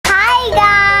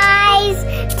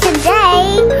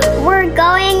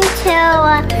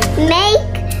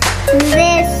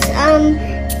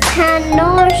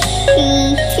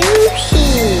Tanoshii Sushi.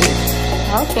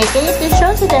 Okay, can you please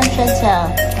show to them,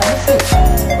 Chantelle? What is it?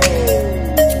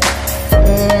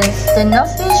 It's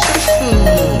Tanoshii Sushi.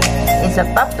 It's a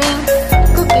popping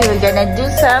cookie. We're gonna do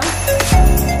some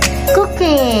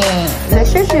cooking. The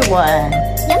sushi one.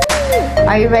 Yummy.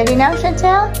 Are you ready now,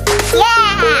 Chantelle?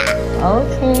 Yeah.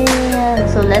 Okay,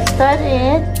 so let's start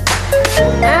it.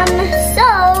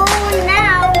 So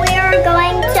now we are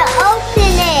going to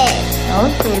open it.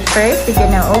 Okay, first we're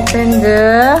gonna open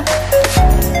the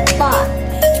Box.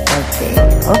 Okay,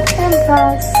 open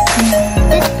box.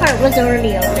 This part was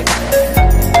already open.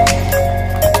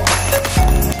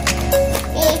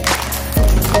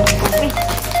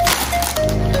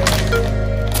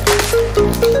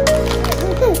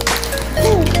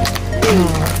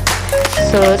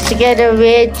 So together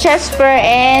with Jasper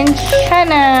and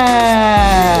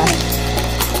Shanna.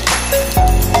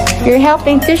 You're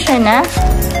helping too, Shanna?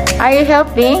 Are you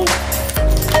helping?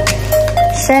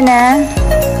 Shanna?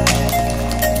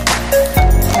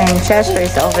 And Jasper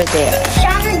is over there.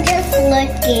 Shanna's just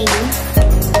looking.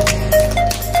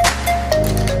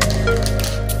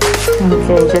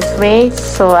 Okay, just wait.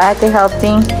 So Ate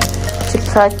helping to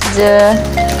cut the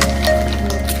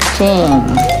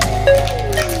thing.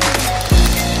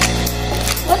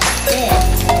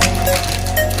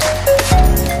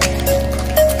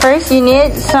 First, you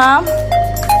need some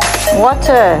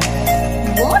water.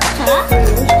 Water?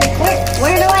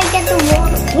 Where do I get the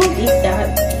water? We'll eat that.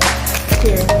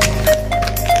 Here.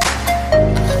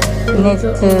 You need to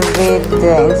read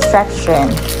the instruction.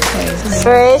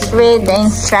 First, read the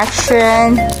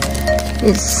instruction.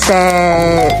 It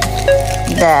said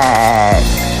that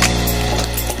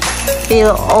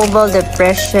fill over the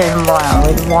pressure one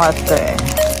with water.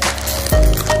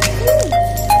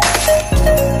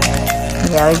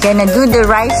 Yeah, we're gonna do the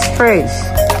rice first.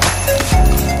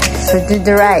 So do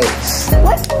the rice.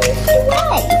 What is the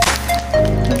rice?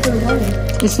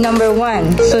 It's number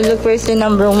 1. So look, where's the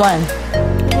number 1?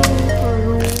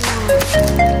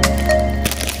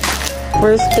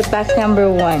 Where's the pack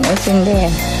number 1? It's in there.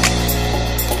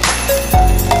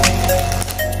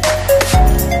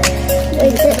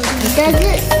 Does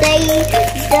it say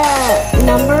the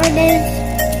number it is?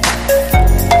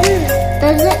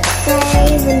 Does it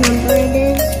say the number it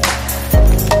is?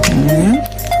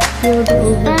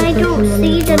 But I don't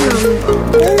see the number.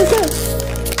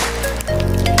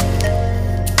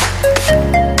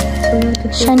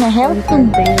 Shanna, help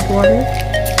him.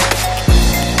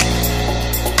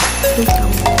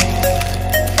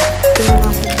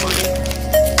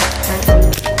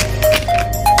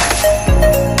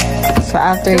 So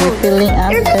after you're filling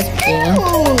up the thing,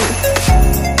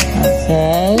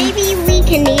 okay. Maybe we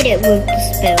can eat it with the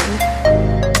spoon.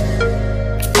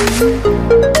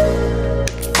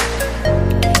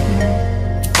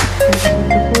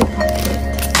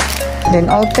 Then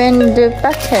open the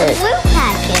packet. Blue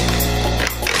packet.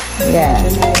 Yeah.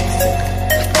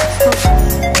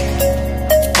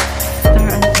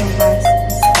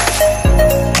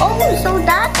 Oh, so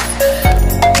that's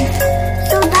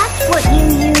what you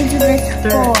use this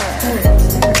for.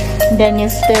 Then you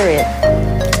stir it.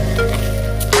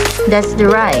 That's the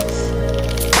rice.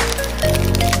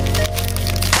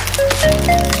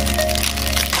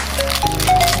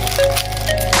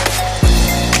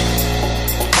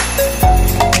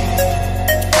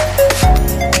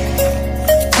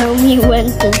 Tell me when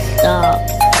to stop.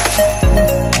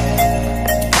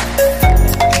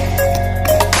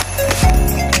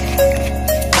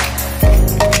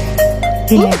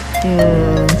 You need to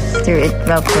stir it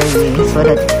properly so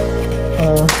that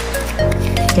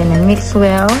it's gonna mix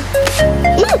well.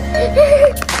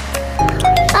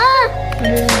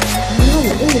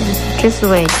 Just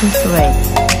wait, just wait.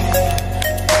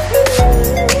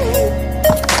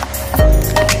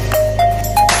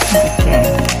 Okay.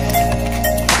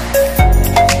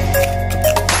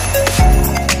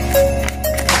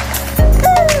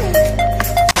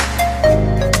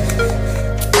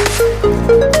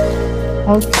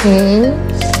 Okay,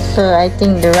 so I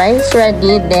think the rice is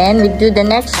ready. Then we do the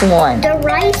next one. The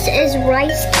rice is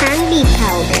rice candy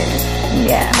powder.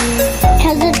 Yeah.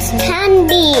 Because it's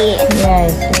candy. Yeah,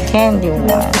 it's the candy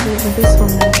one. This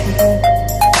one.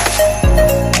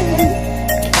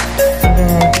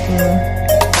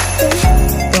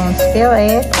 Don't spill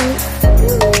it.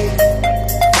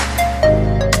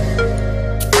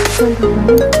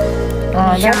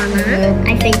 Oh, that's good.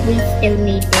 I think we still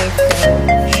need this.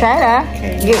 Shanna,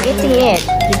 you're eating it.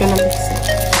 You're gonna mix it.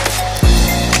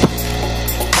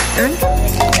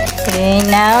 Okay,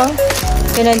 now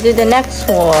gonna do the next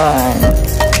one.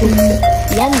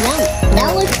 Yum, yum.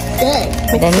 That looks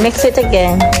good. Then mix it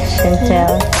again,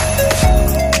 Chantelle.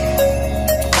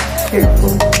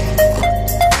 Careful.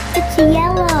 It's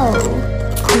yellow.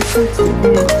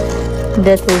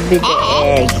 That will be the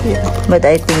egg. But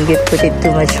I think you put it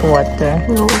too much water.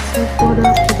 No, it's like water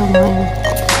up to the line.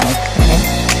 Okay.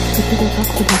 You put it up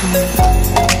to the line.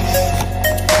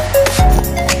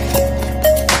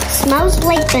 Smells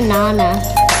like banana.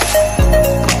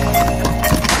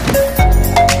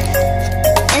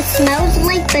 It smells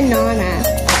like banana.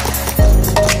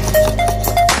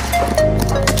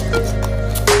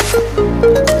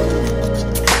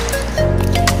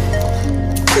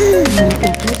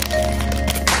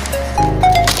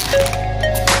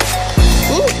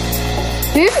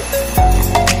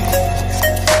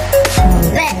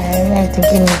 I think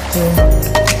you need to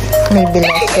maybe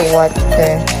less the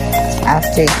water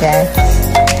after that.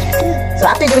 So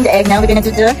after doing the egg, now we're gonna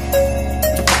do the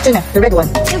tuna, the red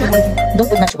one. Don't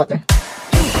put much water.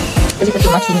 Because if you put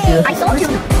too much, you need to. I saw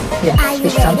tuna. Yeah, Are you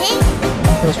fish some. ready?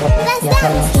 Too much water. Yeah,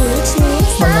 one more.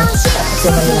 One more.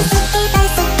 Still one more.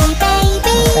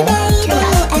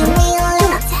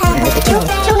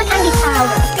 Tuna candy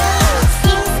powder.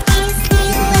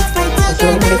 So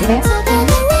slowly put it in there.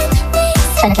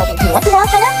 China talking to you. What the hell,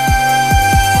 China?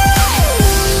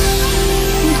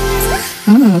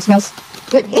 It smells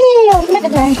good. Ew, look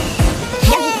at that.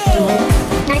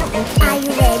 Are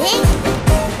you ready?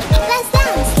 Let's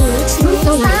dance.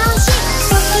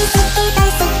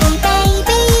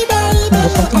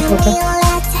 There's something for that.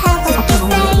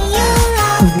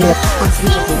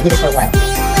 Give it for a while.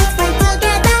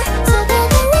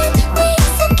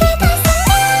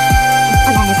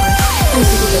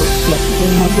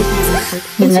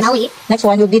 The next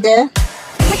one will be the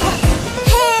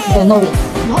nori.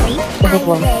 The big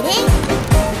one.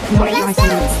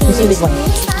 You see this one?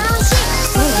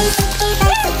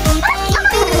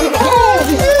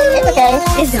 It's okay.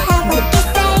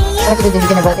 What do you do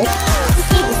about it?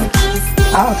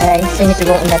 Oh, okay. So you need to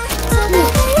go in that.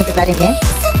 Put that in here.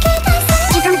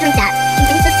 She's gonna drink that. She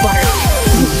thinks it's water.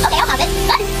 Okay, I'll have it.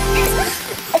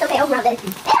 It's okay, I'll grab it.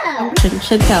 Yeah.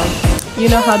 Chantelle, you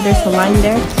know how there's a line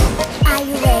there? Are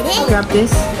you ready? Grab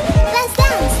this. Let's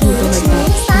dance. You go like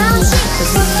that.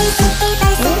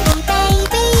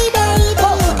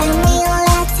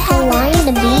 The line,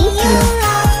 the bee?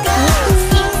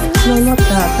 No, not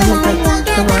that. I meant like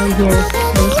the line here.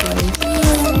 Those lines.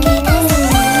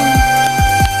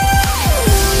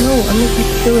 No, I meant you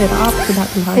fill it up to that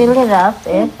line. Fill it up,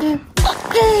 eh?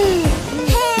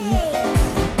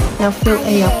 Now fill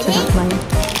A up to that line.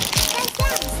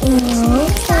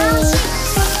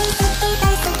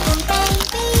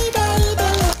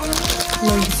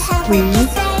 Now you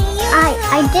squeeze.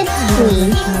 I did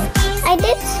squeeze. I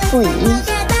did squeeze.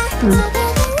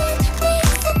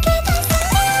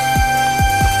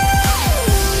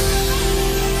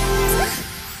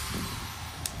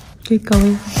 Keep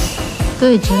going.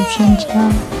 Good job,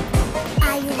 Chantelle.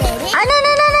 Are you ready? Ah, no.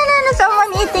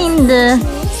 Someone eating the...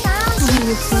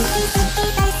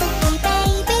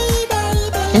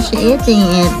 Just eating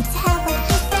it.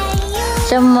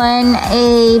 Someone,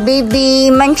 a baby,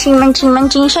 munching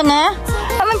siya na.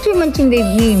 Ah, munching,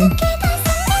 baby.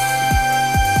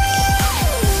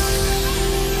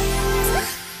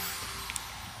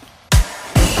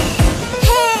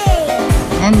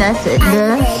 And that's it.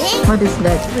 What is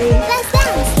that? Let's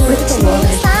dance. Where's the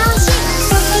water?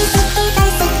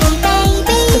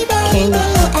 Candy.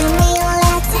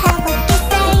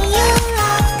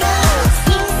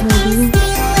 Maybe.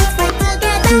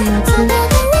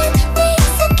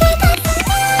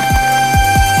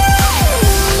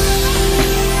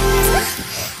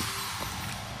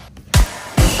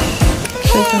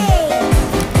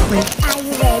 Are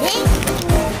you ready?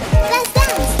 Let's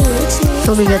dance.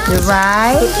 So we got the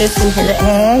rice, Put this in the here.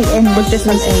 egg, and Put this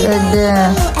on A. the...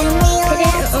 Put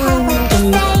it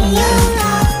on.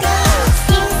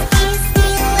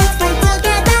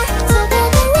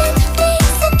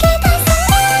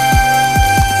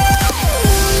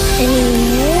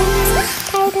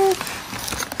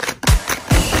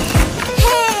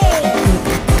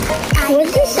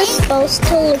 Was this supposed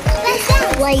to look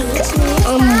like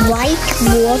white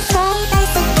water?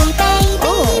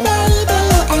 Oh.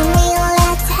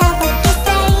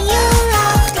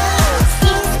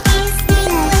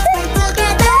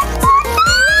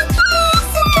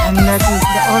 And that is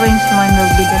the orange one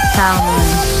will be the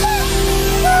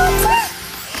salmon.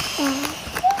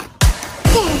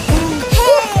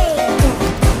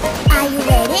 Are you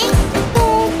ready?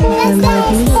 I'm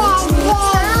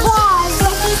ready.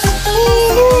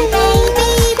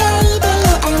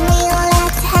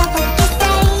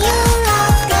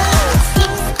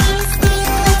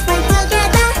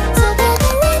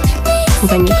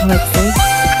 Then you collect this.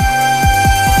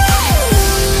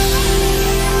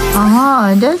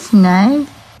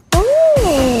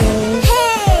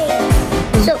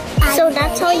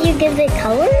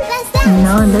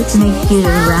 let's make it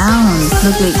round.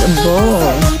 Look like a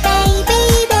ball.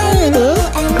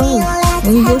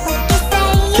 And you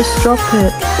Just drop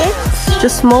it.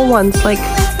 Just small ones, like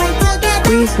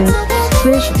squeeze it.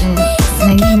 squish it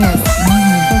like that.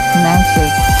 That's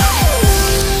magic.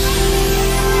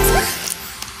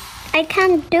 I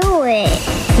can't do it.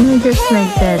 Just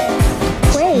like that.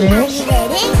 Wait. Squish.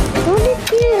 What did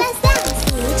you?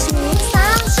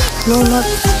 No, not.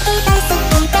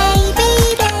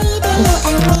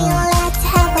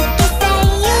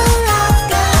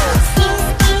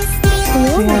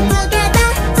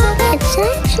 It's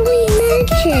actually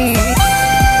magic.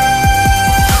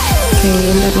 Okay,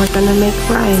 and then we're gonna make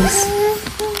rice.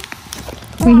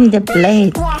 We need a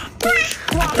plate.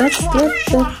 That's what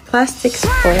the plastic's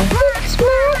for. It's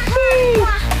magic.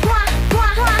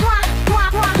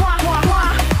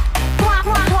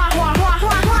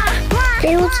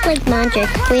 It looks like magic.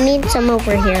 We need some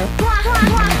over here.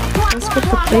 That's what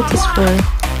the plate is for.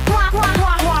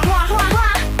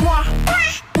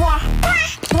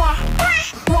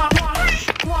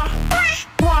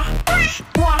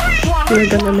 We're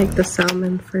gonna make the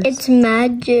salmon first. It's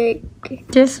magic.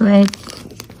 Just wait.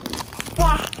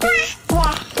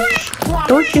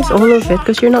 Don't use all of it,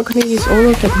 because you're not gonna use all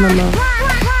of it, Mama.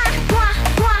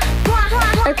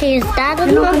 Okay, is that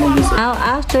enough? Now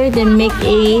after, then make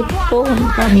a bowl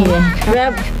from here.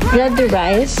 Grab the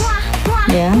rice.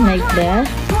 Yeah, like that.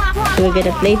 So we get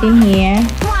a plate in here.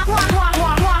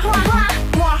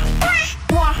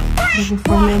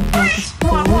 Before we make like a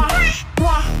spoon.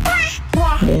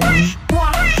 Then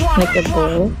like a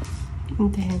bowl. And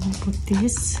then we put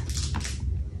this.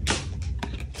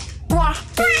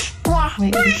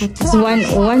 Wait, we put this.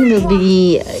 One will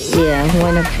be, yeah,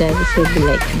 one of them should be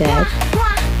like that.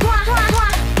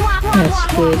 That's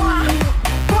good.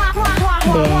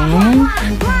 Then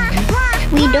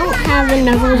We don't have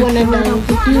another one of those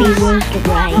pieces to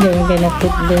write. we're gonna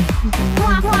put the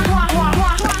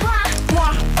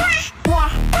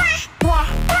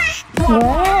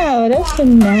wow, that's so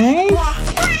nice.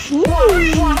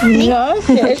 No,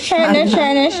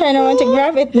 Shana want to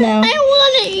grab it now. I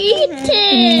want to eat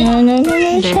it. No,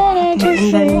 Shana, Okay,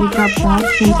 and then we grab that.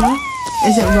 Chantelle.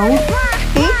 Is it rolled?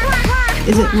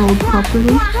 Is it rolled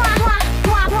properly?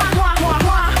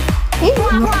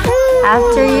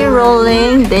 After you're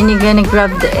rolling, then you're gonna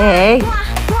grab the egg.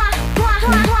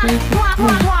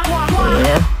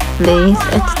 Yeah, place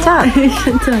at the top.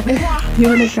 Chantelle, do you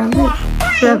want to grab it?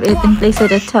 Grab it and place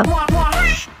it at the top.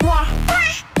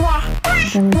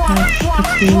 Then we have the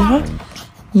tuna.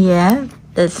 Yeah,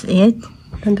 that's it.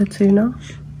 And the tuna.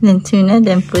 Then tuna,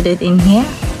 then put it in here.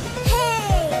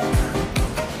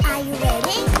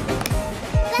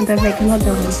 And then make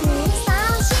another one.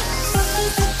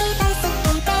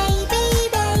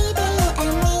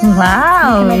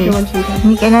 Wow! Another one, Chantelle.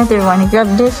 Make another one. Grab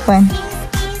this one.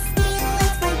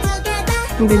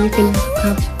 And then you can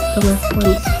grab the last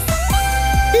ones.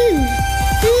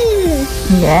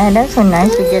 Yeah, that's so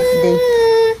nice to get the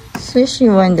sushi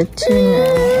one, the tuna,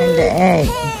 and the egg.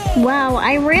 Wow,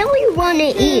 I really want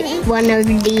to eat one of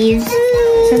these.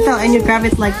 Chantelle, and you grab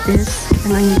it like this,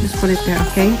 and then you just put it there,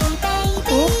 okay?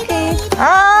 Okay.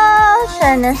 Oh,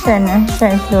 Shana,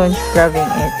 Shana's grabbing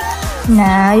it.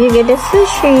 Now you get the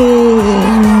sushi.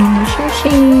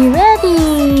 Sushi ready.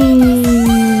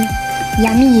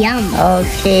 Yummy, yum.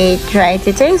 Okay, try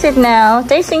to taste it now.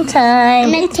 Tasting I'm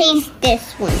time. going to taste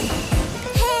this one.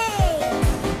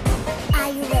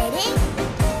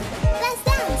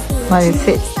 What is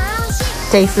it?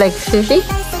 Tastes like sushi?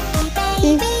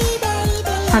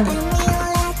 Hannah,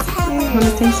 want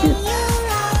to taste it?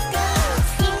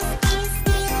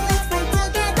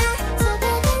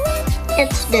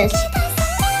 It's this.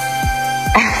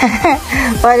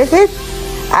 What is it?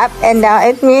 Up and down.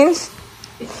 It means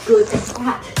It's good, it's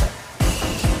hot.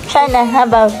 China. How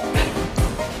about?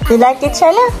 You like it,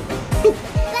 China?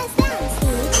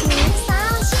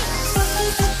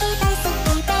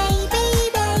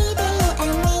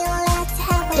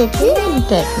 It's really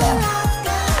good now.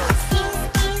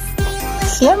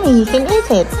 It's yummy. You can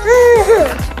eat it.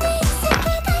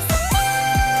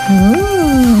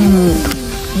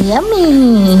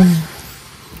 Yummy.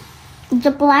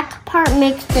 The black part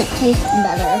makes it taste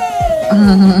better.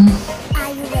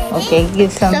 Okay,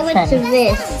 give some So it's China.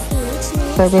 this.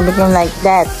 So they become like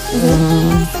that.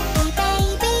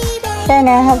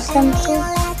 China, have some too.